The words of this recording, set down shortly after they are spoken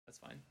That's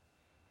fine.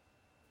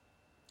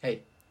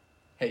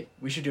 Hey,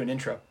 we should do an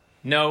intro.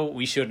 No,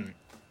 we shouldn't.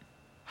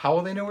 How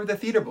will they know we're the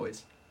Theater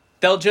Boys?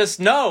 They'll just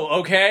know,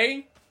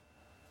 okay?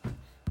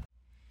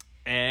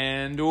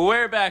 And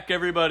we're back,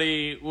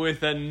 everybody,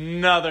 with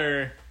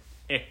another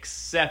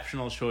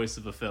exceptional choice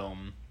of a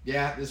film.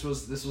 Yeah, this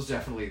was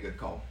definitely a good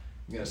call.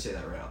 I'm gonna say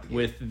that right out the gate.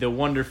 With the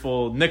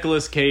wonderful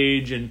Nicolas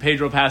Cage and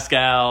Pedro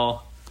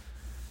Pascal.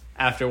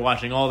 After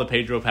watching all the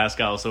Pedro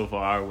Pascal so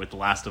far with The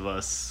Last of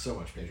Us. So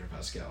much Pedro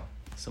Pascal.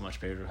 So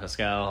much Pedro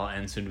Pascal,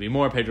 and soon to be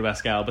more Pedro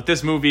Pascal. But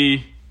this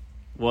movie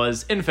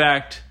was, in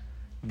fact,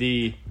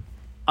 The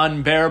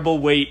Unbearable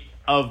Weight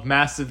of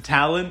Massive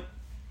Talent.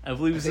 I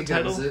believe was the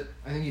title. That was it.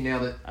 I think you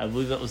nailed it. I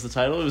believe that was the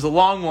title. It was a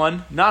long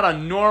one. Not a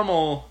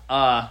normal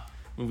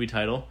movie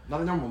title.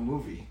 Not a normal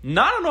movie.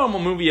 Not a normal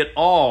movie at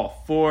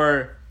all.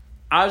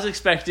 I was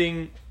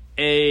expecting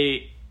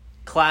a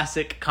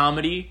classic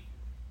comedy,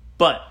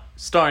 but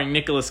starring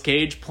Nicolas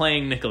Cage,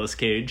 playing Nicolas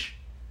Cage.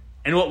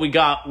 And what we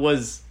got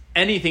was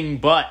anything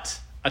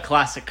but a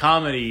classic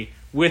comedy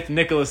with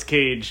Nicolas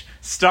Cage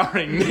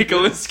starring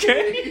Nicolas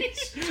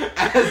Cage.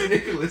 As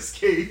Nicolas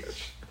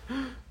Cage.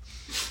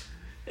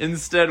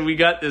 Instead, we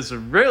got this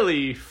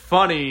really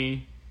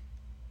funny,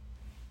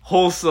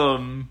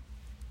 wholesome,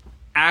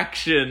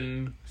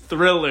 action,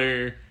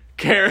 thriller,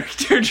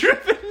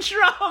 character-driven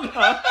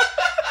drama.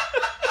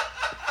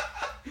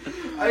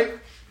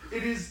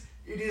 It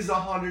is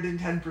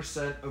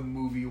 110% a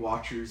movie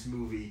watcher's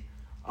movie.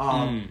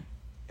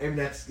 And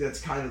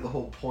that's kind of the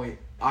whole point.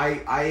 I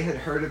had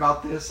heard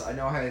about this. I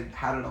know I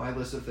had it on my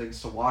list of things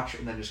to watch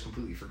and then just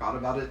completely forgot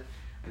about it.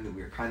 And then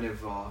we were kind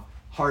of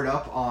hard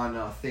up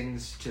on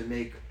things to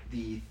make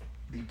the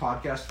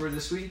podcast for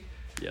this week.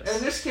 Yes.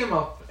 And this came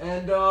up,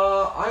 and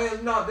I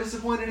am not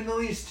disappointed in the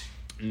least.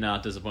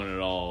 Not disappointed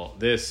at all.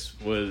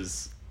 It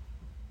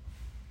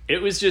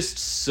was just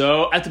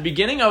so... At the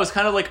beginning, I was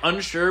kind of like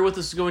unsure what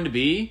this was going to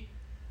be.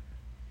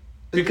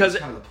 Because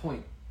that's kind of the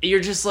point.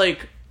 You're just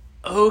like,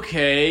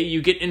 okay, you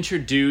get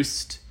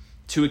introduced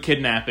to a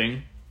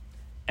kidnapping,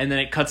 and then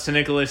it cuts to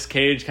Nicolas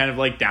Cage kind of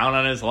like down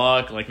on his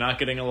luck, like not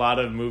getting a lot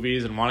of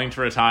movies and wanting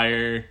to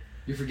retire.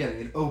 You're forgetting,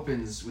 it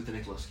opens with the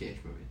Nicolas Cage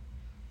movie.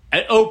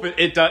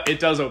 It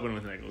does open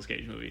with a Nicolas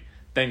Cage movie,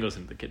 then goes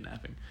into the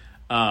kidnapping.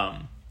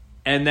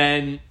 And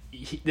then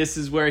this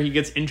is where he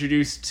gets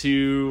introduced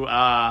to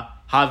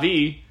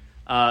Javi,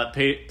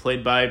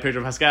 played by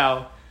Pedro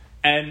Pascal,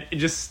 and it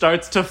just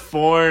starts to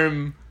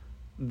form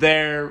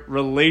their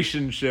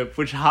relationship,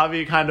 which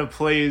Javi kind of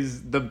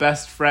plays the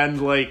best friend,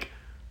 like,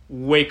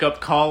 wake-up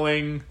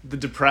calling the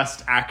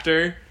depressed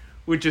actor,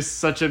 which is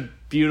such a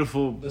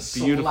beautiful, the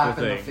beautiful slap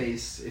thing. in the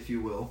face, if you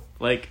will.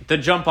 Like, the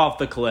jump off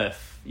the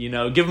cliff, give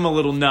them a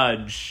little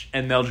nudge,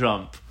 and they'll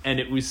jump.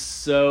 And it was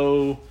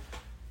so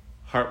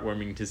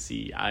heartwarming to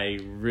see. I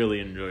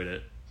really enjoyed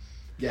it.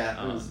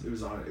 Yeah, it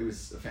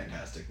was a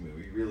fantastic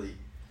movie. Really,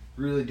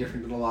 really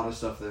different than a lot of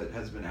stuff that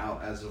has been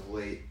out as of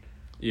late.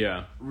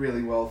 Yeah.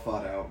 Really well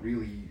thought out.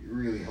 Really,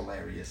 really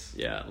hilarious.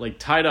 Yeah, like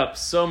tied up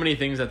so many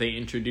things that they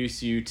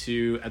introduce you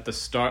to at the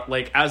start.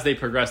 Like as they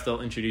progress,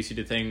 they'll introduce you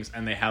to things,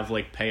 and they have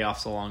like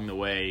payoffs along the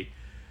way.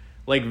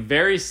 Like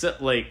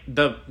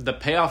the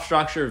payoff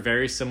structure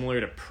very similar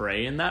to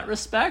Prey in that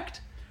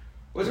respect.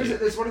 Well,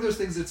 it's one of those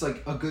things that's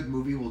like a good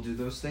movie will do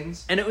those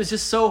things, and it was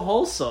just so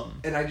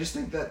wholesome. And I just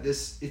think that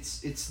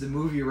it's the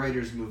movie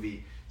writer's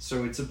movie,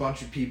 so it's a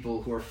bunch of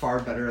people who are far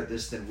better at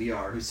this than we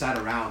are, who sat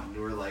around and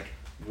were like,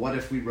 what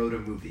if we wrote a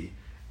movie?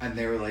 And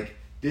they were like,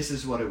 this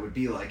is what it would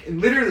be like. And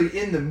literally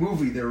in the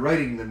movie, they're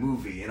writing the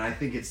movie, and I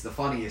think it's the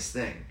funniest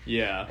thing.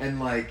 Yeah. And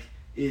like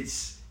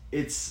it's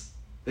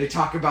they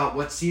talk about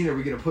what scene are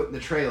we gonna put in the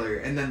trailer,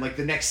 and then like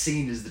the next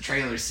scene is the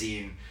trailer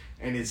scene,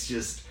 and it's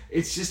just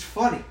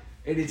funny.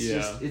 And it's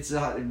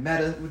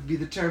meta would be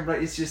the term,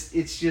 right? It's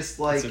just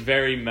like it's a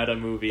very meta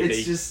movie.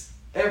 It's just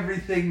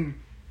everything.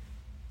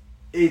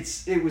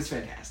 It was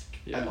fantastic.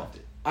 Yeah. I loved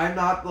it. I'm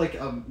not like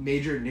a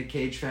major Nick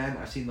Cage fan.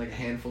 I've seen like a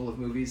handful of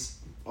movies,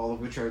 all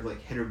of which are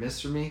like hit or miss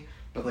for me.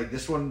 But like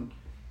this one,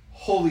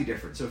 wholly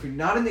different. So if you're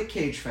not a Nick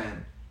Cage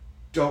fan,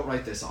 don't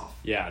write this off.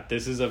 Yeah,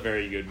 this is a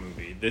very good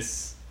movie.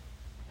 This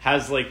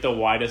has like the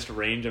widest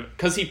range of,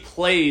 because he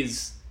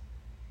plays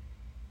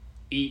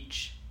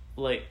each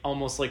like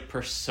almost like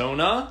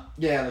persona.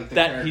 Yeah, like the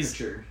that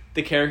caricature.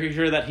 The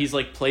caricature that he's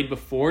like played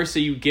before, so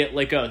you get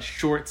like a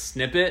short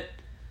snippet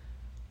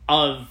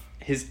of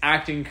his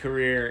acting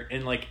career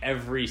in like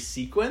every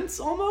sequence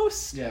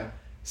almost. Yeah.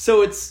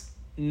 So it's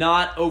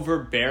not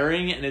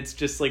overbearing, and it's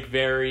just like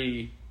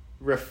very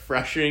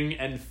refreshing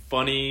and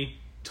funny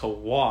to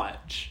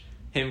watch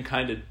him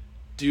kind of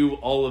do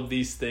all of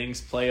these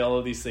things, play all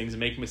of these things,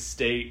 make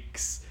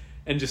mistakes,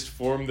 and just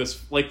form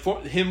this, like,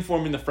 him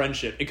forming the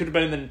friendship. It could have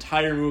been an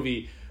entire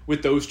movie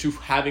with those two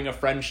having a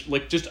friendship,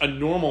 like, just a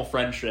normal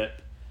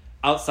friendship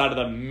outside of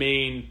the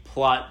main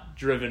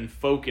plot-driven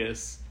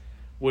focus,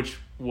 which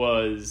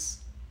was...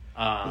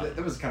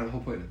 that was kind of the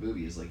whole point of the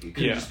movie, is, like, it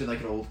could have just been,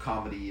 like, an old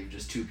comedy of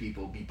just two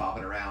people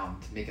be-bopping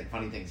around, making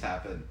funny things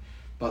happen,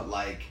 but,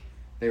 like,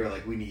 they were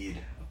like, we need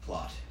a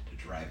plot to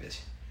drive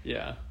it.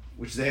 Yeah.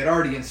 which they had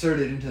already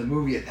inserted into the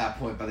movie at that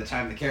point by the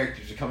time the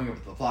characters are coming up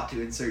with the plot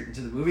to insert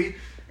into the movie.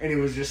 And it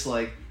was just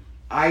like,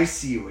 I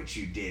see what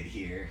you did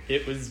here.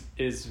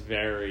 It's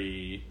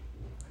very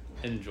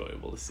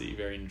enjoyable to see,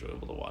 very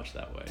enjoyable to watch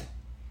that way.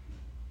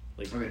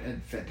 Like, I mean,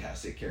 and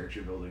fantastic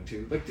character building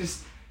too. Like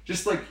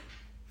just like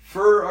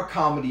for a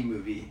comedy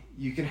movie,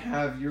 you can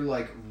have your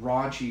like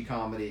raunchy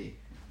comedy,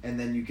 and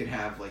then you can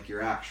have like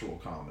your actual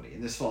comedy,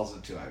 and this falls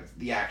into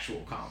the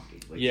actual comedy.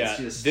 Like, yeah,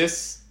 it's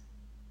just,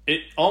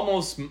 it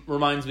almost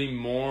reminds me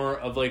more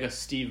of like a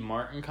Steve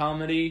Martin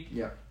comedy.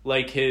 Yeah,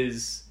 like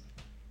his,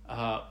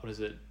 what is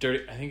it?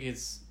 I think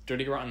it's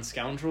Dirty Rotten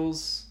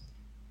Scoundrels.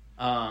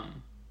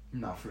 I'm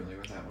not familiar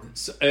with that one.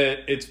 So,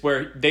 it's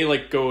where they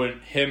like go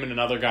and him and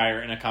another guy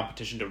are in a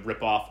competition to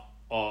rip off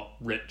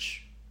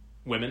rich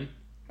women.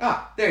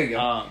 Ah, there you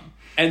go.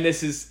 And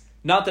this is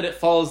not that it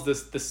follows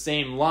the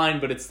same line,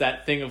 but it's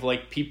that thing of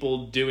like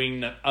people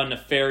doing a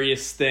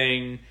nefarious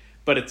thing,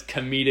 but it's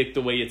comedic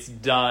the way it's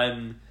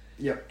done.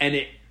 Yep. And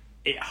it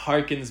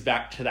harkens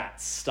back to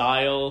that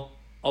style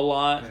a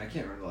lot. I mean, I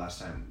can't remember the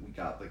last time we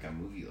got like a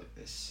movie like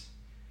this.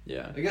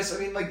 Yeah. I guess, I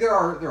mean, like, there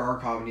are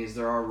comedies,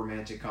 there are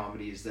romantic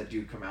comedies that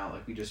do come out.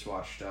 Like, we just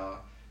watched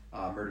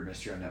Murder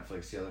Mystery on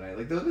Netflix the other night.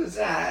 Like, it's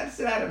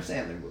an Adam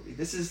Sandler movie.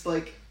 This is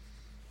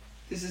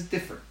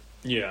different.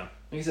 Yeah.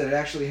 Like I said, it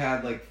actually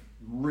had, like,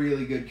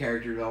 really good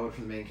character development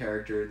for the main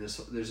character, and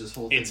there's this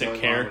whole thing It's a going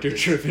on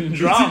character-driven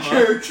drama.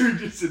 It's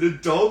it's an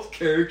adult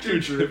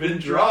character-driven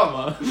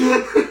drama.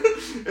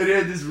 And it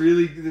had this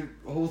the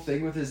whole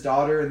thing with his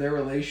daughter and their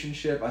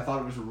relationship. I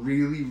thought it was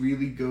really,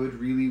 really good,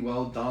 really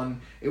well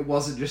done. It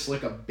wasn't just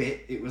like a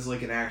bit. It was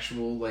like an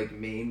actual like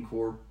main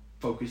core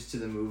focus to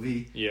the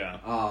movie. Yeah.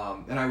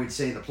 And I would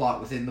say the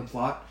plot within the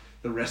plot.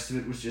 The rest of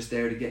it was just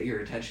there to get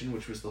your attention,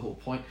 which was the whole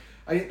point.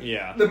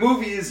 The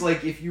movie is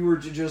like if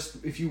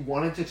you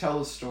wanted to tell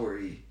a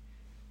story,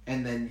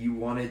 and then you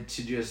wanted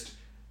to just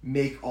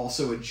make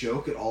also a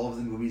joke at all of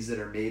the movies that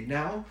are made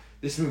now,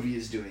 this movie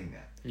is doing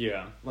that.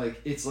 Yeah.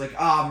 Like, it's like,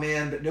 ah,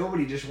 man, but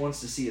nobody just wants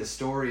to see a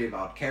story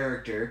about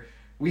character.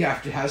 We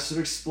have to have some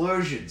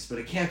explosions, but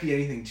it can't be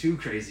anything too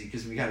crazy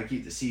because we got to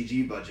keep the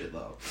CG budget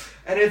low.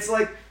 And it's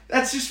like,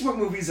 that's just what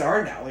movies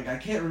are now. Like, I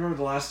can't remember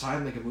the last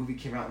time, like, a movie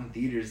came out in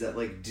theaters that,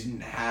 like,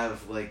 didn't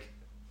have, like,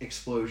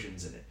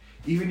 explosions in it.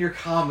 Even your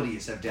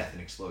comedies have death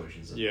and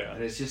explosions in them.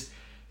 And it's just,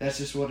 that's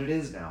just what it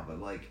is now. But,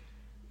 like,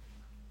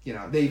 you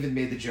know, they even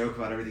made the joke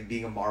about everything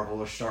being a Marvel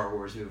or Star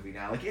Wars movie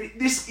now. Like,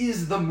 this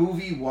is the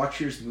movie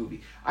watcher's movie.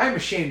 I'm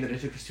ashamed that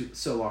it took us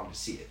so long to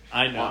see it.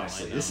 I know.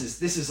 Honestly, I know.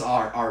 this is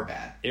our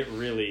bad. It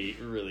really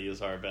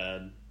is our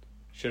bad.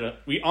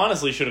 We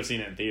honestly should have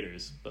seen it in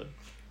theaters, but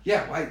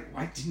yeah,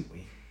 why didn't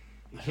we?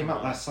 It came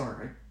out last summer,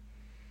 right?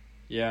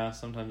 Yeah,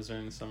 sometimes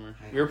during the summer.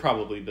 We were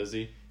probably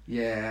busy.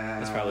 Yeah,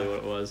 that's probably what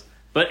it was.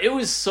 But it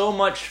was so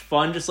much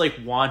fun, just like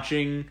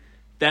watching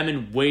them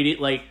and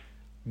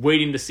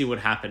waiting to see what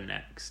happened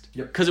next.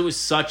 Yep. Because it was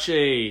such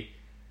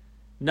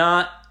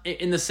not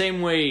in the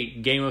same way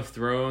Game of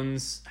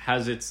Thrones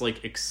has its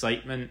like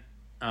excitement.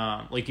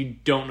 Like you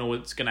don't know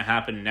what's gonna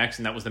happen next,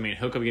 and that was the main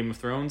hook of Game of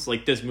Thrones.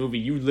 Like this movie,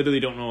 you literally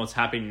don't know what's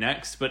happening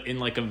next, but in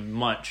like a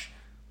much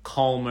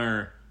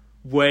calmer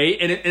way,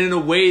 and in a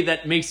way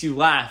that makes you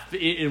laugh.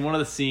 In one of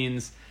the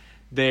scenes,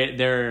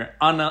 they're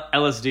on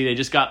LSD. They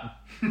just got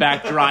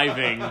back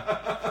driving.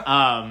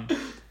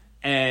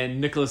 And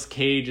Nicolas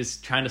Cage is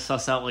trying to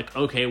suss out, like,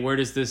 okay, where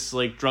does this,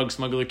 like, drug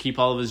smuggler keep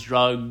all of his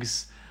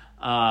drugs?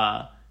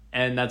 And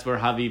that's where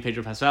Javi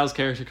Pedro Pascal's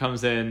character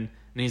comes in. And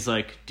he's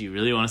like, do you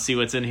really want to see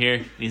what's in here?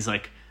 And he's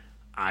like,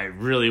 I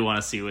really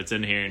want to see what's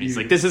in here. And he's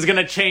like, this is going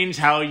to change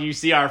how you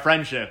see our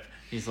friendship.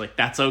 He's like,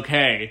 that's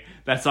okay.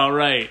 That's all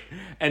right.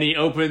 And he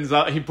opens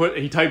up,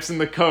 he types in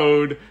the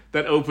code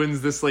that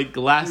opens this, like,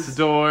 glass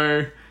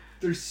door.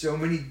 There's so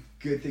many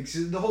good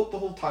things. The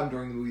whole time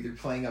during the movie, they're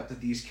playing up that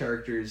these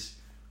characters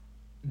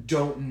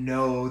don't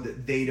know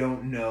that they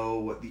don't know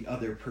what the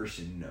other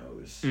person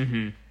knows.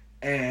 Mm-hmm.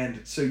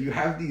 And so you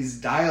have these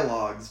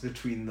dialogues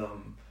between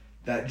them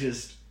that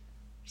just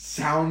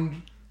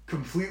sound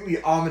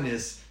completely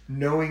ominous,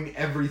 knowing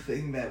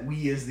everything that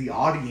we as the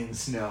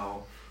audience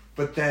know,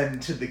 but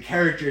then to the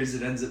characters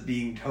it ends up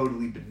being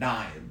totally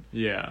benign.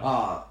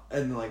 Yeah.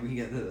 And like we can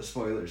get into the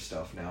spoiler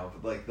stuff now,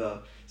 but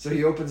like so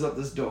he opens up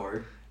this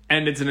door.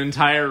 And it's an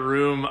entire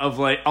room of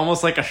like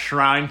almost like a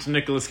shrine to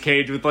Nicolas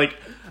Cage with like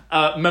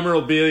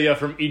memorabilia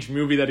from each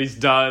movie that he's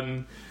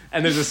done.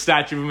 And there's a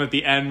statue of him at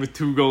the end with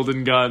 2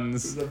 golden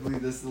guns. I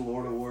believe this is the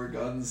Lord of War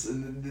guns.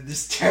 And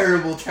this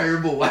terrible,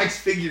 terrible wax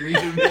figurine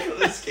of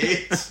Nicolas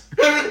Cage.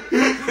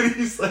 And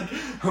he's like,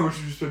 how much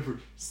did you spend for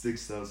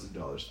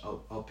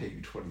 $6,000? I'll pay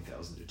you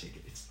 $20,000 to take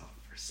it. It's not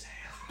for sale.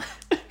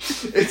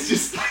 It's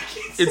just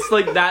like... It's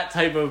like that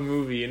type of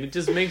movie. And it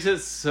just makes it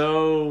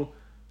so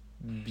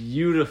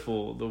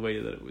beautiful the way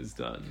that it was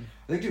done.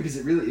 I think, too, because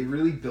it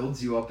really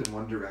builds you up in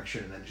one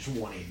direction and then just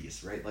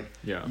 180s, right? Like,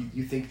 yeah.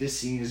 You think this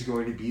scene is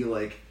going to be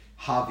like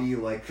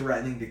Javi like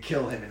threatening to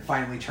kill him and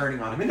finally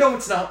turning on him, and no,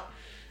 it's not.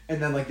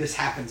 And then like this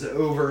happens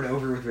over and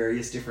over with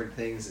various different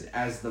things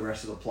as the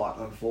rest of the plot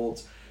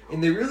unfolds,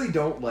 and they really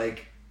don't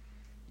like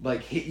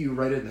like hit you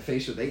right in the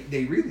face with.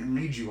 They really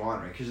lead you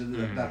on, right? Because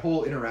of that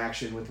whole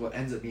interaction with what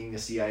ends up being the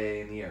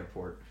CIA in the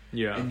airport.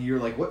 Yeah. And you're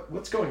like,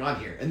 what's going on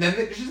here? And then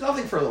there's just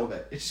nothing for a little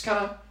bit. It just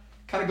kind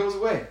of goes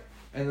away.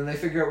 And then they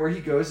figure out where he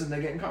goes, and they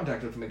get in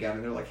contact with him again,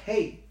 and they're like,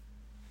 hey,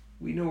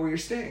 we know where you're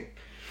staying.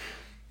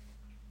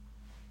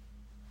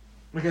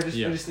 Like, I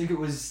just think it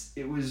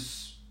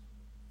was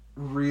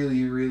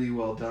really, really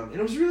well done. And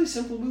it was a really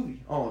simple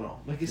movie, all in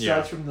all. Like,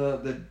 aside from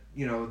the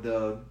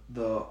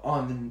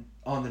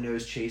on the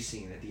nose chase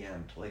scene at the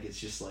end. Like, it's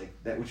just like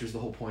that, which was the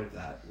whole point of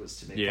that, was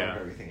to make fun of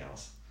everything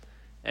else.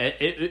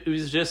 It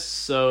was just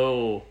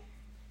so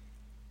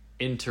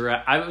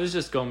I was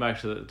just going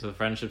back to the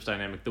friendships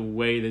dynamic, the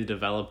way they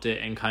developed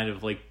it, and kind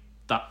of like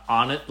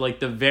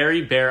the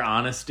very bare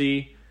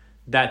honesty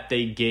that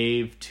they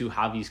gave to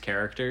Javi's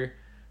character.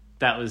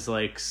 That was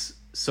like,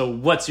 so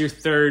what's your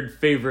third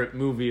favorite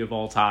movie of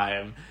all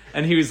time?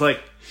 And he was like,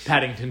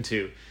 Paddington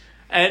 2.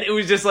 And it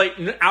was just like,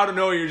 out of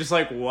nowhere, you're just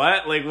like,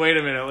 what? Like, wait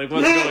a minute, like,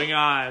 what's going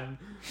on?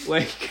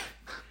 Like...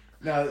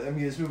 Now, I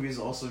mean, this movie has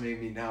also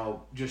made me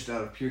now, just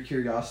out of pure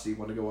curiosity,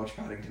 want to go watch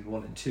Paddington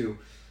 1 and 2.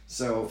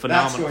 So,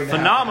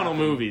 phenomenal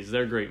movies.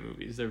 They're great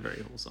movies. They're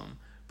very wholesome.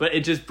 But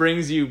it just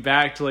brings you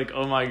back to, like,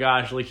 oh my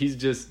gosh, like,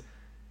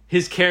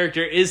 his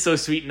character is so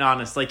sweet and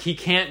honest. Like, he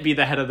can't be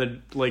the head of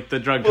the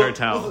drug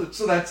cartel. Well,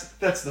 so that's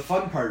the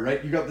fun part,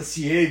 right? You got the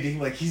CA being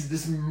like, he's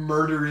this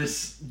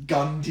murderous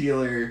gun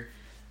dealer,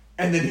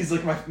 and then he's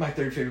like, my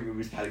third favorite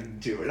movie is Paddington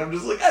 2. And I'm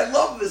just like, I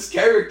love this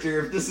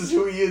character. If this is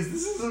who he is,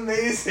 this is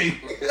amazing.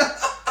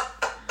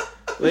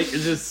 Like,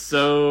 it's just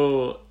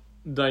so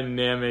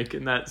dynamic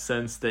in that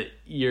sense that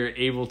you're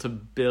able to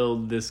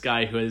build this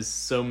guy who has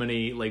so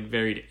many, like,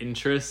 varied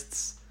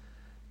interests,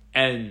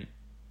 and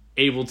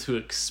able to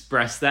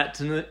express that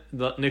to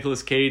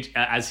Nicolas Cage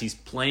as he's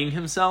playing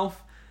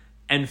himself,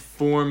 and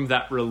form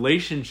that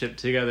relationship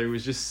together. It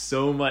was just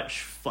so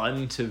much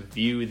fun to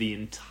view the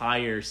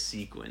entire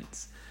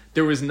sequence.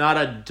 There was not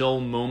a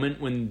dull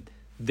moment when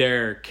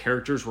their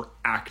characters were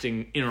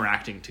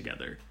interacting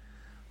together.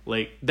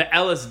 Like, the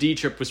LSD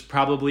trip was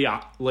probably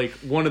like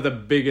one of the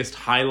biggest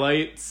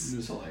highlights. It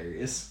was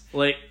hilarious.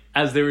 Like,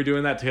 as they were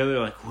doing that together,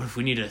 they're like, what if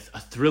we need a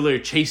thriller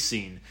chase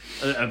scene,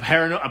 a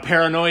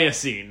paranoia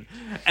scene?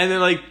 And then,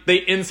 like, they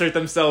insert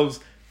themselves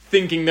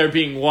thinking they're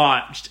being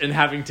watched and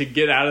having to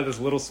get out of this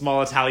little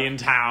small Italian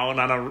town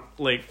on a,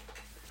 like,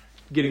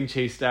 getting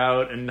chased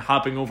out and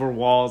hopping over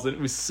walls. And it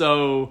was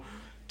so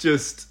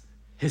just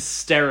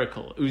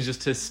hysterical. It was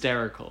just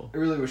hysterical. I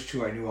really wish,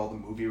 too, I knew all the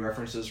movie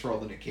references for all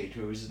the Nick Cage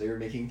movies they were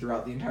making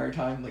throughout the entire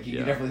time. Like, you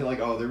could definitely like,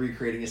 oh, they're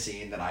recreating a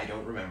scene that I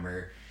don't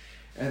remember.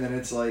 And then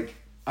it's like,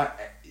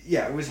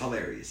 it was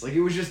hilarious. Like,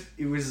 it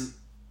was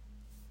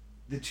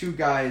the two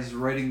guys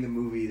writing the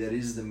movie that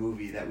is the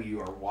movie that you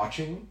are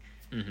watching.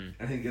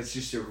 Mm-hmm. I think that's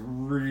just a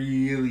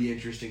really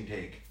interesting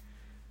take.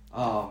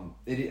 I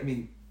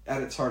mean,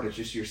 at its heart, it's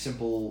just your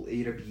simple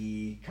A to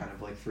B kind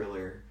of like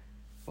thriller,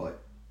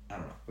 but I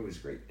don't know, it was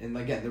great. And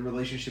again, the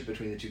relationship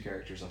between the two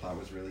characters I thought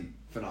was really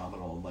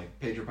phenomenal, and like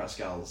Pedro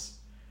Pascal's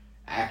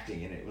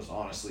acting in it was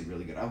honestly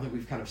really good. I don't think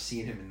we've kind of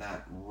seen him in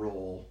that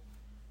role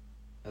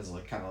as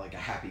like kind of like a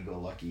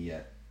happy-go-lucky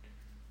yet.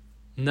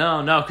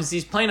 No, because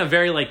he's playing a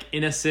very like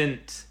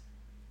innocent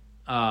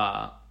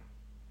and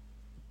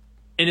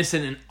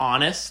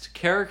honest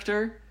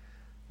character.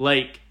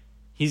 Like,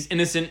 he's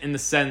innocent in the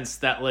sense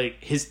that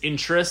like his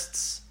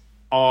interests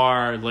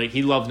are like,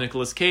 he loves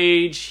Nicolas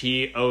Cage,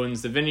 he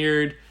owns the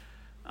vineyard,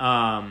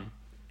 and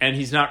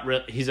he's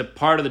not he's a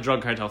part of the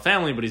drug cartel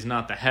family, but he's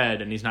not the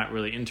head, and he's not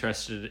really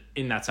interested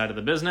in that side of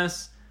the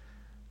business.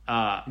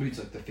 He's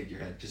like the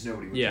figurehead, because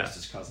nobody would trust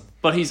his cousin.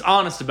 But he's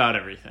honest about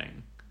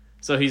everything.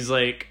 So he's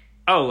like,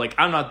 oh, like,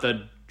 I'm not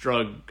the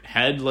drug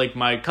head, like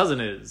my cousin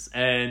is.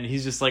 And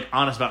he's just like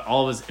honest about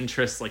all of his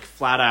interests, like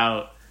flat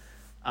out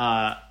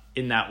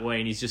in that way.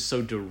 And he's just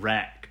so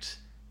direct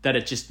that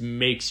it just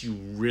makes you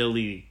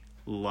really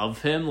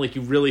love him. Like,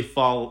 you really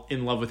fall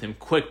in love with him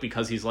quick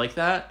because he's like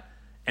that.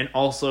 And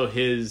also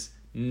his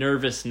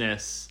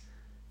nervousness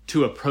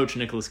to approach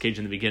Nicolas Cage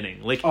in the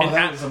beginning. Like,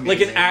 like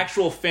an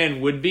actual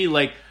fan would be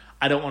like,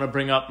 I don't want to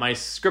bring up my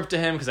script to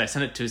him because I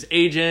sent it to his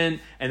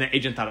agent, and the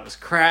agent thought it was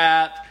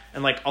crap,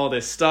 and like all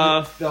this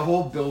stuff. The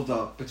whole build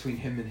up between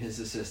him and his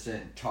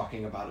assistant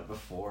talking about it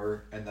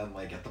before, and then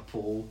like at the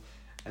pool,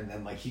 and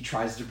then like he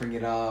tries to bring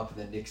it up,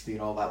 and then Nick's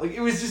doing all that. Like, it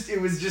was just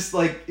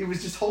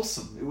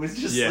wholesome. It was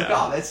just like,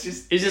 oh, that's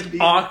just, it's just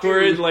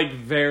awkward, like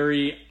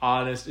very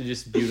honest, and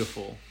just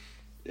beautiful.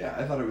 Yeah,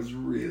 I thought it was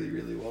really,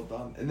 really well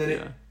done. And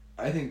then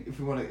I think if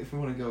we want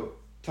to go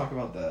talk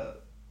about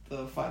the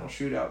final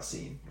shootout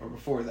scene, or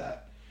before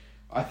that,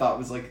 I thought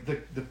was like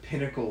the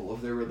pinnacle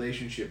of their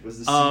relationship was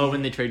the scene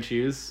when they trade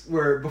shoes?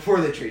 Before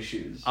they trade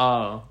shoes.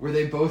 Oh. Where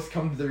they both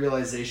come to the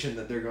realization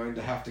that they're going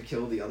to have to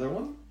kill the other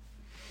one.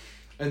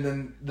 And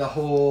then the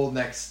whole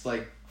next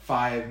like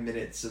 5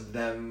 minutes of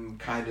them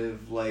kind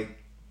of like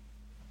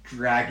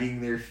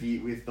dragging their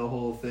feet with the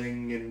whole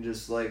thing and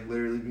just like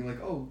literally being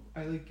like, oh,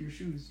 I like your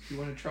shoes. Do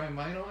you want to try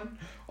mine on?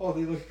 Oh,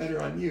 they look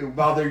better on you.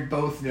 While they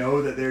both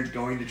know that they're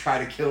going to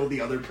try to kill the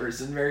other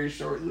person very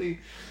shortly.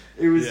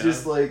 It was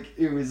just like,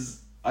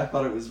 I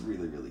thought it was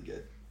really, really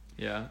good.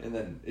 Yeah. And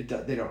then they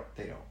don't,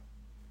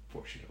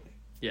 fortunately.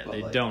 Yeah, but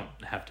they like, don't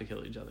have to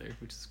kill each other,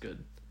 which is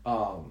good.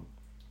 But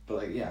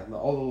like, yeah, and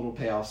all the little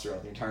payoffs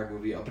throughout the entire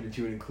movie, up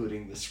into and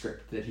including the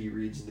script that he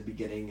reads in the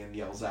beginning and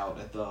yells out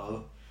at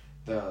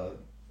the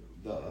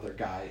other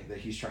guy that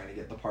he's trying to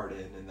get the part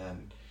in, and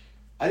then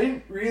I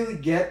didn't really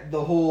get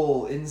the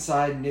whole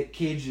inside Nick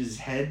Cage's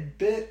head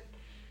bit,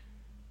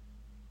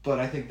 but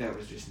I think that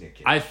was just Nick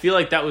Cage. I feel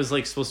like that was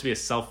like supposed to be a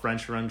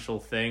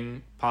self-referential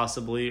thing,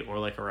 possibly, or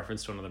like a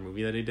reference to another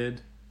movie that he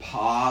did.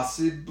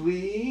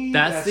 Possibly.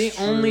 That's the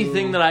true. only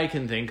thing that I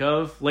can think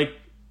of. Like,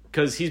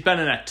 because he's been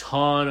in a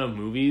ton of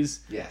movies.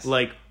 Yes.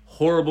 Like,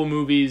 horrible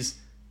movies,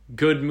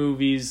 good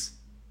movies.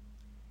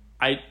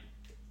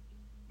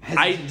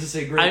 Hesitant to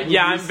say great movies.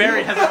 Yeah, I'm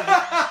very hesitant.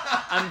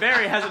 I'm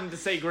very hesitant to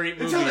say great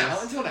movies.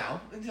 Until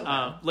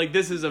now. Like,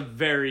 this is a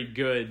very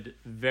good,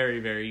 very,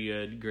 very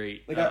good,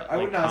 great. Like, I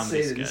would not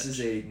say that sketch. this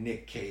is a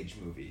Nick Cage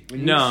movie.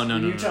 When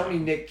you tell me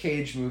Nick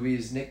Cage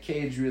movies, Nick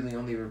Cage really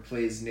only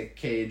plays Nick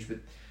Cage, but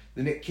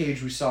the Nick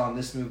Cage we saw in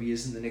this movie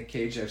isn't the Nick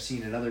Cage I've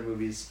seen in other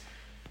movies.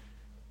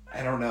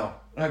 I don't know.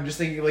 I'm just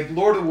thinking, like,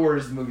 Lord of War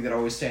is the movie that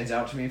always stands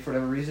out to me for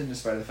whatever reason,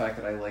 despite the fact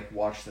that I, like,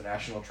 watch the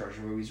National Treasure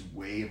movies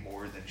way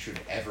more than should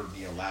ever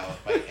be allowed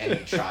by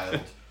any child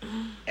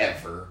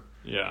ever.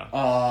 Yeah.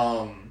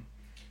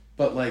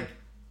 But, like,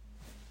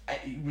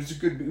 it was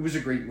a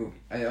great movie.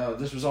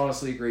 This was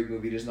honestly a great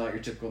movie. It is not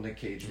your typical Nick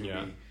Cage movie.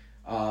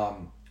 Yeah.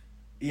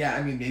 Yeah,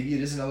 I mean, maybe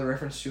it is another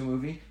reference to a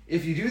movie.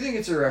 If you do think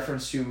it's a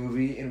reference to a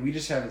movie and we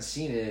just haven't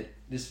seen it,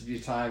 this would be a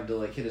time to,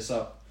 like, hit us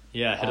up.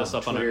 Yeah, hit us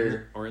up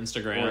Twitter on or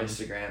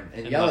Instagram.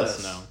 And yell at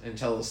us know. and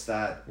tell us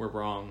that we're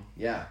wrong.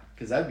 Yeah,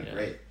 because that'd be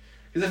great.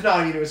 Because if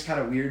not, I mean, it was kind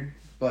of weird,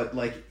 but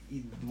like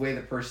the way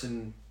the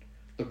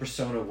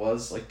persona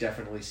was, like,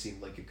 definitely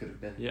seemed like it could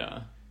have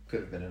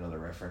been another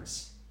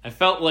reference. I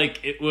felt like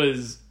it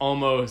was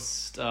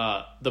almost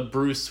the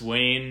Bruce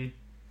Wayne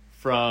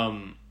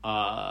from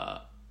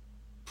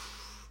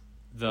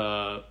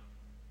the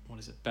what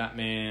is it?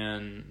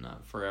 Batman,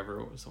 not Forever.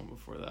 What was the one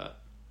before that?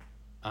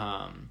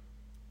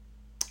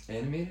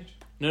 Animated?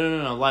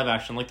 No. Live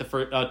action, like the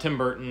first Tim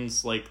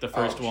Burton's, like the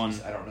first one.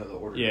 I don't know the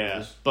order.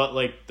 Yeah, but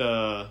like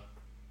the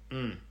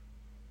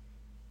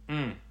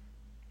can't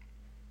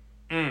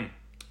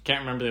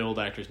remember the old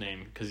actor's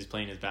name because he's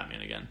playing his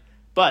Batman again.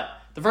 But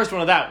the first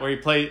one of that,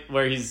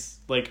 where he's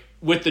like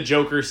with the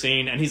Joker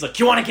scene, and he's like,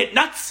 "You want to get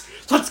nuts?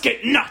 Let's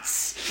get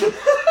nuts."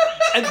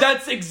 And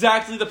that's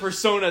exactly the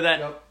persona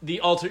that the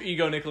alter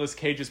ego Nicolas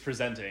Cage is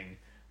presenting.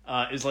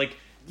 Is like,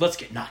 let's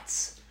get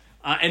nuts,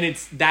 and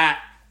it's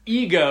that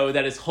ego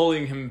that is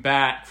holding him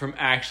back from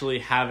actually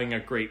having a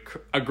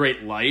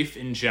great life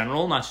in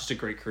general, not just a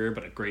great career,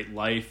 but a great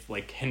life,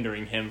 like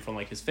hindering him from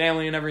like his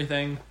family and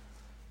everything.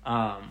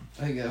 I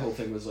think that whole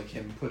thing was like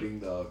him putting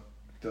the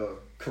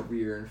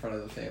career in front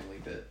of the family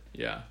bit.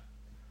 Yeah.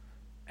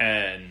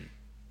 And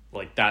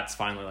like that's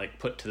finally like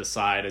put to the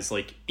side as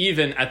like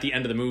even at the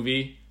end of the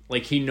movie,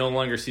 like he no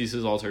longer sees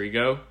his alter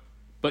ego,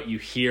 but you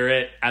hear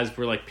it as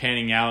we're like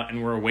panning out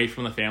and we're away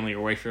from the family,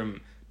 away from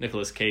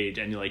Nicolas Cage,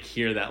 and you like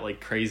hear that like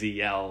crazy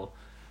yell.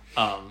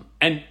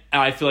 And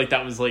I feel like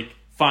that was like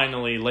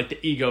finally like the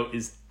ego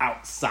is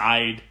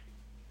outside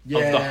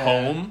of the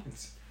home.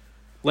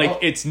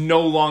 It's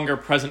no longer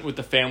present with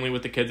the family,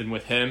 with the kids, and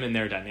with him and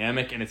their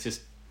dynamic, and it's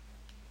just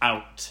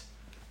out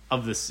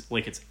of this,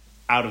 like it's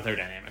out of their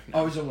dynamic now.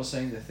 I was almost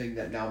saying the thing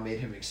that now made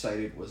him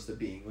excited was the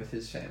being with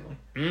his family.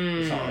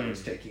 That's how I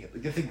was taking it.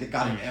 Like, the thing that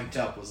got him amped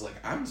up was like,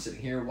 I'm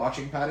sitting here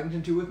watching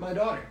Paddington 2 with my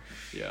daughter.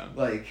 Yeah.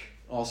 Like,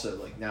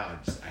 also, like, now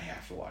I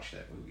have to watch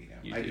that movie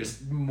now. I'm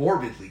just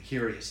morbidly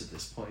curious at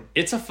this point.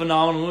 It's a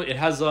phenomenal movie. It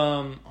has,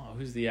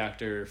 who's the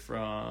actor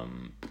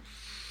from...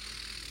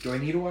 Do I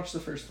need to watch the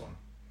first one?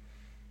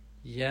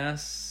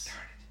 Yes. Darn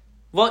it.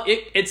 Well,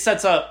 it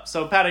sets up...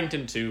 So,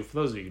 Paddington 2, for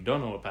those of you who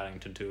don't know what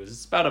Paddington 2 is,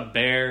 it's about a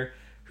bear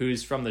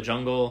who's from the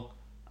jungle,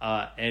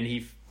 and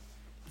he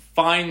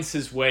finds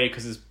his way,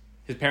 because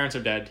his parents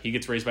are dead. He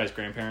gets raised by his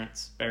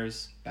grandparents,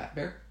 bears. Bat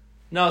Bear?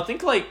 No,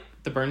 think like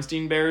the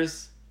Bernstein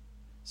Bears.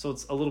 So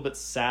it's a little bit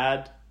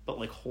sad, but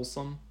like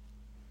wholesome.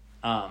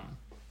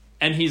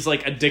 And he's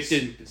like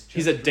addicted.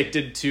 He's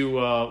addicted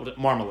to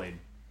marmalade.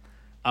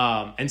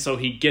 And so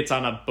he gets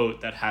on a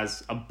boat that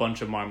has a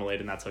bunch of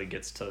marmalade, and that's how he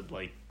gets to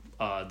like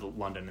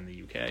London in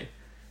the UK.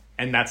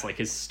 And that's like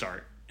his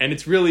start. And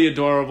it's really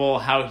adorable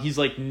how he's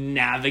like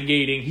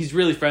navigating. He's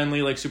really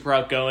friendly, like super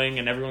outgoing,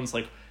 and everyone's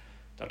like,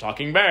 "The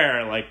talking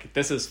bear, like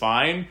this is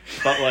fine."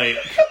 But like,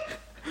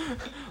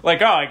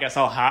 like, oh, I guess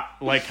I'll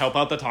help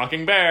out the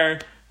talking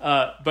bear.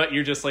 But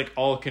you're just like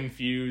all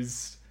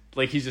confused.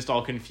 Like he's just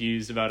all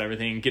confused about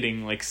everything,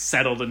 getting like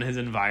settled in his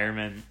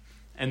environment.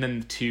 And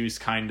then the two's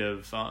kind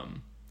of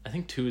I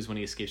think 2 is when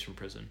he escapes from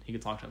prison. He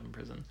gets locked up in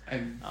prison.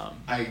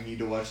 I need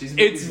to watch these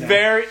movies now.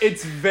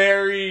 It's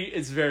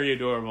very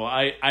adorable.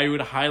 I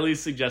would highly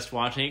suggest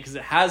watching it because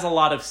it has a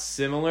lot of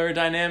similar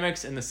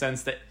dynamics in the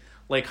sense that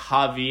like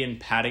Javi and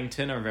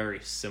Paddington are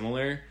very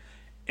similar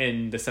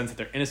in the sense that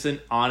they're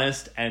innocent,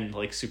 honest, and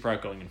like super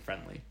outgoing and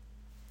friendly.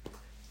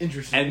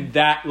 Interesting. And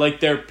that like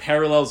their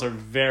parallels are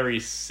very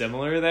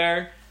similar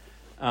there.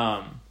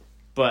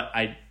 But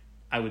I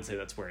would say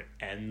that's where it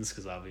ends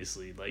because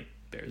obviously like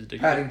Bear's addicted.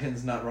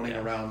 Paddington's not running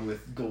around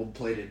with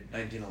gold-plated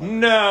 1911.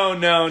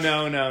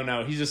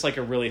 No. He's just like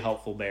a really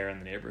helpful bear in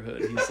the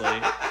neighborhood. He's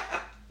like,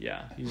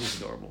 yeah, he's just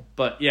adorable.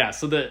 But yeah,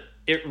 so the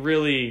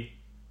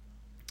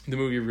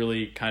movie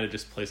really kind of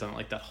just plays on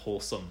like that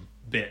wholesome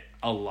bit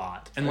a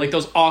lot, and like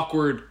those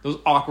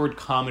awkward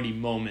comedy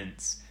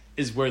moments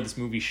is where this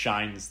movie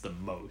shines the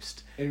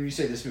most. And when you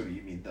say this movie,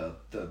 you mean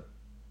the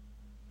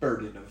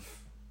burden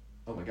of,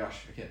 oh my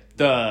gosh, I can't.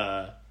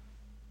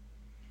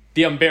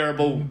 The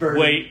unbearable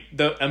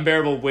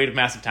weight of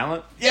massive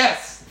talent.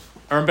 Yes.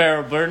 Or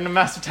unbearable burden of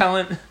massive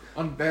talent.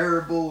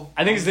 Unbearable.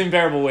 I think it's the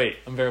unbearable weight.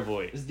 Unbearable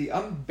weight. Is the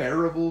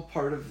unbearable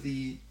part of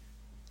the...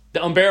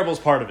 The unbearable is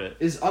part of it.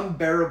 Is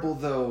unbearable,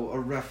 though, a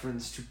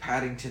reference to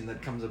Paddington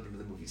that comes up in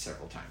the movie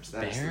several times?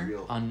 That is the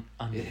real...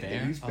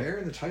 They use bear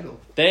in the title.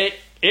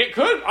 It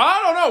could...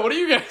 I don't know. What do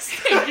you guys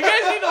think? You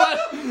guys need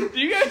to do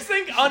you guys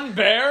think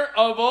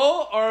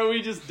unbearable? Or are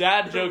we just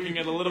dad joking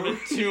it a little bit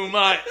too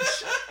much?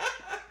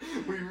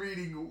 We're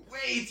reading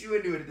way too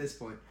into it at this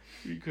point.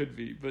 We could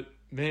be. But,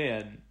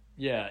 man...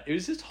 Yeah, it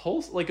was just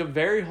like a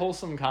very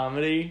wholesome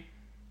comedy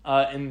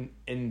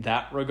in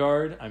that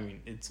regard. I mean,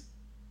 it's...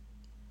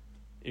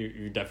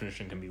 Your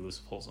definition can be loose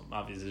of wholesome.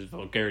 Obviously, there's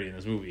vulgarity in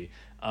this movie.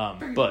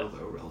 Very but little,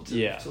 though,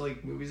 relative to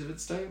like movies of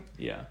its time.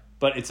 Yeah,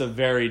 but it's a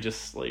very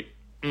just like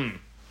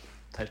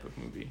type of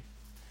movie,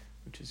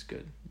 which is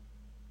good.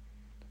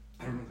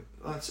 I don't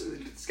know.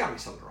 It's got to be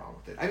something wrong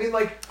with it.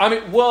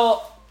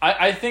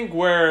 I think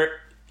where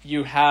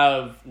you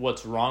have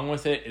what's wrong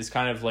with it is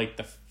kind of like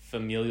the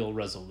familial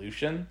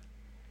resolution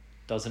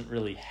doesn't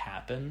really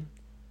happen.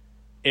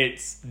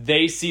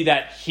 They see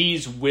that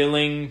he's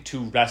willing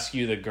to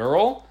rescue the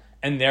girl,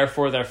 and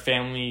therefore their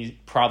family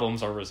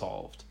problems are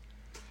resolved.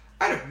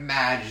 I'd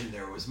imagine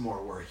there was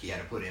more work he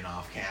had to put in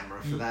off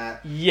camera for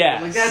that.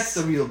 Yes. Like, that's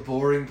the real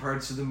boring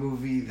parts of the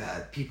movie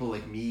that people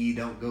like me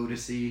don't go to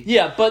see.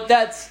 Yeah, but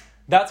that's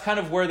kind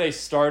of where they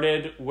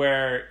started,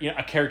 where, you know,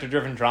 a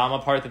character-driven drama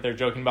part that they're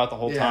joking about the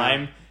whole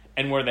time,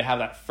 and where they have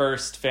that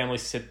first family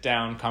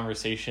sit-down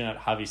conversation at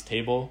Javi's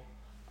table,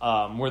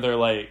 where they're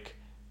like,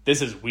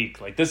 this is weak.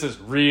 Like, this is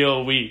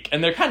real weak.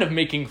 And they're kind of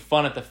making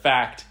fun at the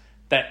fact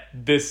that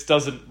this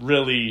doesn't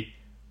really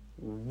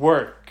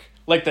work.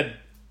 Like,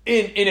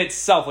 in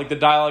itself, like, the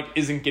dialogue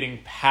isn't getting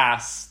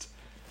past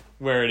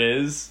where it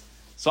is.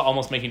 So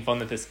almost making fun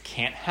that this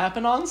can't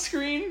happen on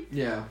screen.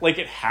 Yeah. Like,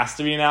 it has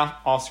to be an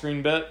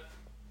off-screen bit.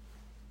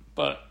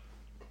 But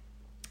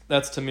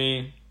that's, to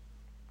me,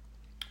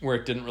 where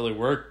it didn't really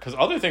work. Because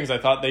other things I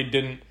thought they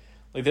didn't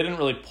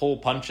really pull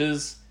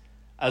punches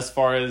as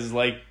far as,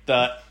 like,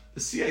 the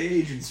CIA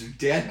agents are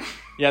dead.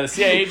 Yeah, the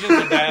CIA agents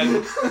are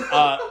dead.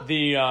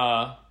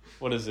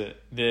 What is it?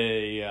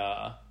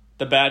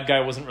 The bad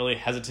guy wasn't really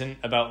hesitant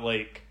about,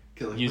 like,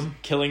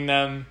 killing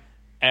them.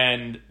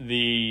 And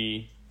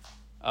the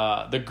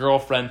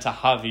girlfriend to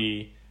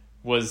Javi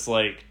was,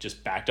 like,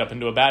 just backed up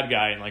into a bad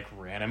guy and, like,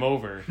 ran him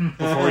over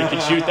before he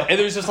could shoot them. And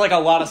there's just, like, a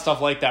lot of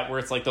stuff like that where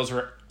it's, like, those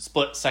are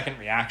split-second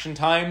reaction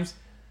times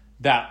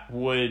that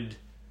would,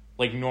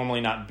 like,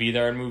 normally not be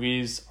there in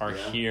movies are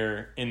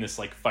here in this,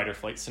 like,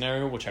 fight-or-flight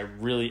scenario, which I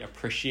really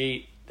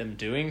appreciate them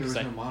doing. There was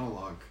no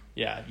monologue.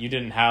 Yeah, you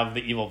didn't have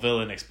the evil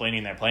villain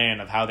explaining their plan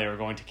of how they were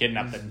going to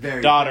kidnap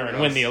the daughter and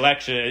win the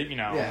election, you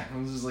know. Yeah, it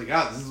was just like,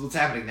 oh, this is what's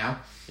happening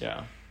now.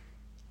 Yeah.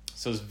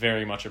 So it's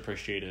very much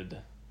appreciated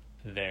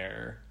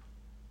there.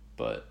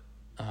 But,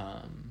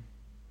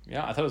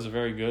 yeah, I thought it was a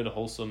very good,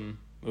 wholesome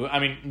movie. I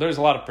mean, there's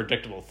a lot of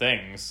predictable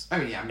things in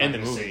the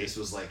movie. Say this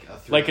was like a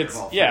thriller, like it's,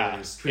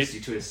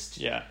 twist.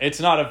 Yeah, it's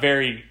not a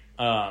very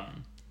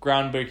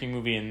groundbreaking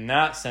movie in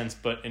that sense,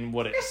 but in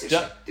what it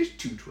does... There's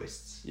two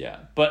twists. Yeah,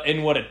 but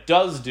in what it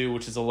does do,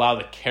 which is allow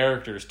the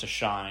characters to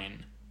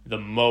shine the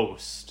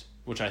most,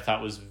 which I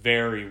thought was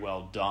very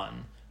well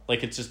done.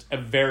 Like, it's just a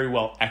very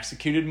well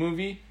executed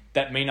movie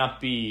that may not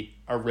be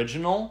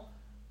original,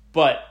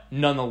 but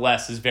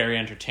nonetheless is very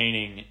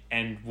entertaining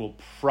and will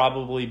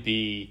probably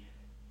be...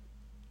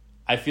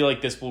 I feel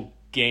like this will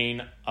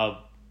gain a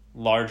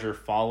larger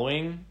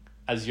following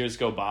as years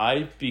go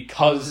by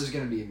because... this is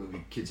going to be a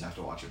movie kids have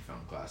to watch in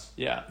film class.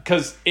 Yeah,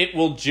 because it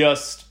will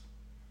just...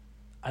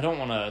 I don't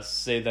want to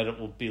say that it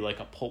will be like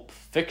a Pulp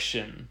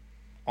Fiction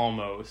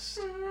almost.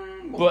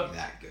 Won't be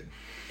that good.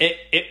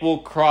 It will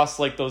cross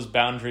like those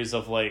boundaries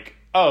of like,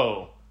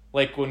 oh...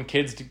 Like, when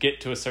kids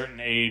get to a certain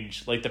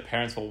age, like, the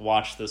parents will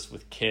watch this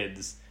with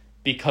kids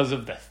because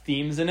of the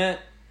themes in it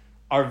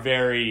are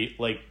very,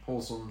 like...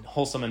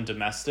 Wholesome and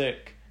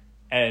domestic,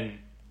 and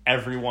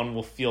everyone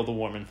will feel the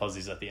warm and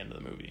fuzzies at the end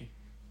of the movie.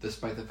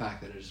 despite the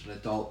fact that it is an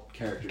adult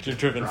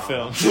Character-driven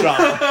film.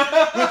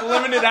 Drama. With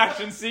limited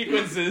action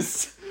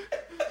sequences.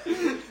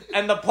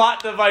 And the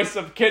plot device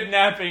of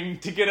kidnapping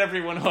to get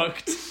everyone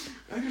hooked.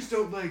 I just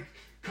don't like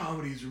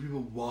comedies where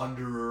people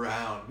wander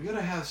around. We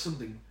gotta have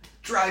something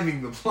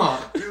driving the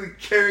plot, really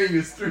carrying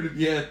us through to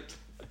the end.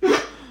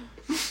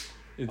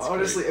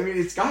 Honestly, great. I mean,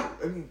 it's got...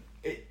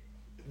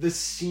 the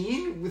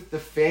scene with the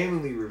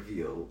family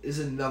reveal is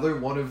another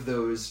one of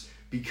those,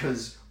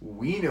 because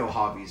we know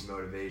Javi's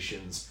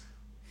motivations,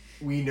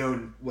 we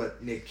know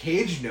what Nick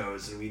Cage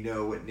knows, and we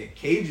know what Nick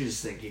Cage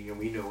is thinking, and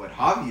we know what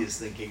Javi is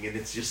thinking, and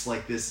it's just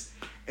like this,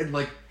 and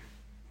like,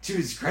 to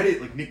his credit,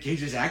 like, Nick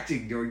Cage's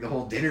acting during the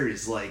whole dinner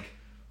is like,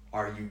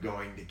 are you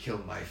going to kill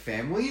my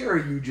family, or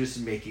are you just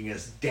making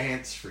us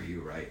dance for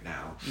you right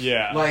now?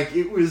 Yeah. Like,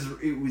 it was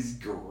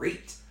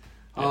great.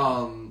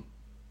 Yeah.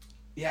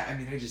 Yeah, I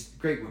mean,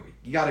 great movie.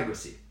 You gotta go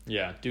see it.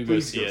 Yeah,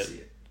 Please go see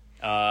it.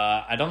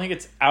 I don't think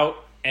it's out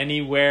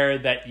anywhere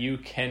that you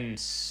can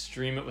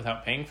stream it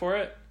without paying for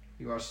it.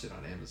 We watched it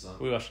on Amazon.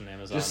 We watched it on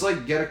Amazon. Just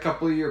like get a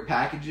couple of your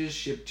packages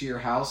shipped to your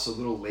house a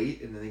little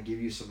late, and then they give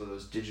you some of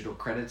those digital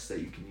credits that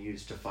you can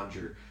use to fund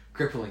your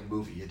crippling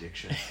movie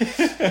addiction.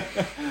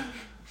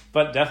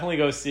 But definitely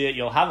go see it.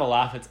 You'll have a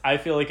laugh. I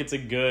feel like it's a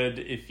good,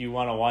 if you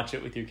want to watch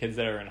it with your kids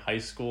that are in high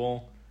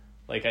school.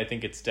 Like, I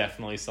think it's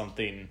definitely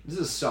something... This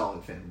is a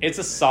solid family. It's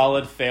a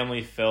solid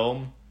family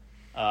film.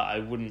 I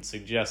wouldn't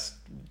suggest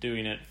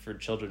doing it for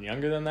children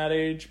younger than that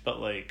age, but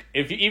like,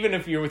 even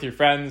if you're with your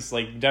friends,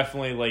 like,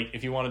 definitely, like,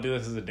 if you want to do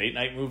this as a date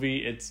night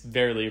movie, it's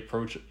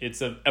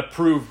it's an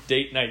approved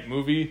date night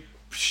movie.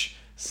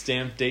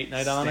 Stamped date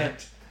night on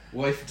it.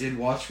 Wife did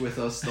watch with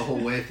us the whole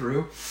way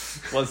through.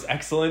 Was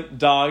excellent.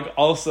 Dog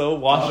also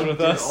watched it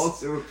with us.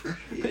 Also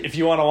appreciate. If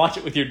you want to watch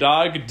it with your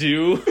dog,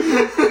 do.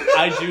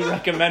 I do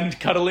recommend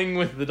cuddling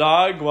with the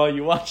dog while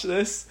you watch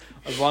this,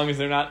 as long as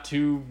they're not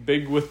too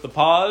big with the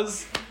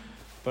paws.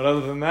 But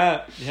other than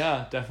that,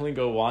 yeah, definitely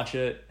go watch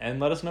it and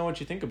let us know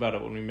what you think about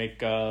it when we make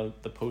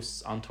the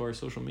posts onto our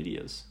social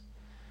medias.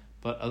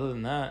 But other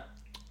than that,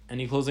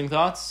 any closing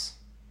thoughts?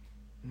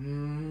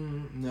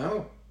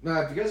 No.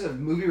 If you guys have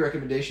movie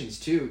recommendations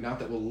too, not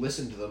that we'll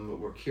listen to them, but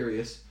we're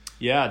curious.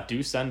 Yeah,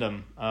 do send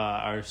them.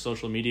 Our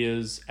social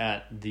medias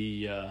at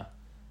the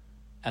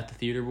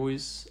Theater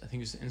Boys. I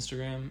think it's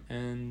Instagram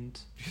and.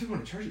 You don't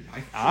want to charge it.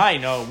 I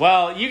know.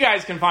 Well, you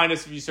guys can find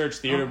us if you search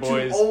Theater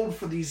Boys. I'm too old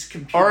for these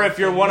computer. Or if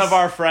you're one of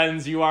our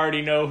friends, you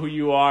already know who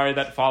you are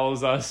that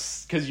follows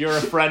us, because you're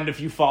a friend if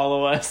you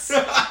follow us.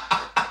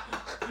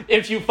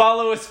 If you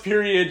follow us,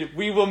 period,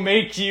 we will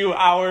make you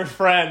our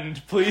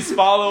friend. Please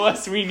follow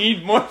us. We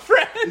need more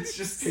friends. It's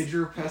just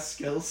Pedro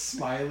Pascal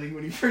smiling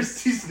when he first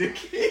sees Nick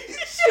Cage.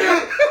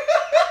 I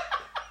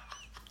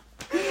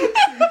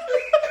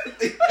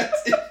think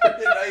that's it for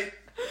tonight.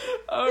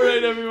 All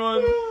right,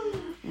 everyone.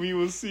 We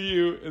will see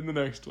you in the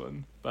next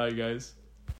one. Bye, guys.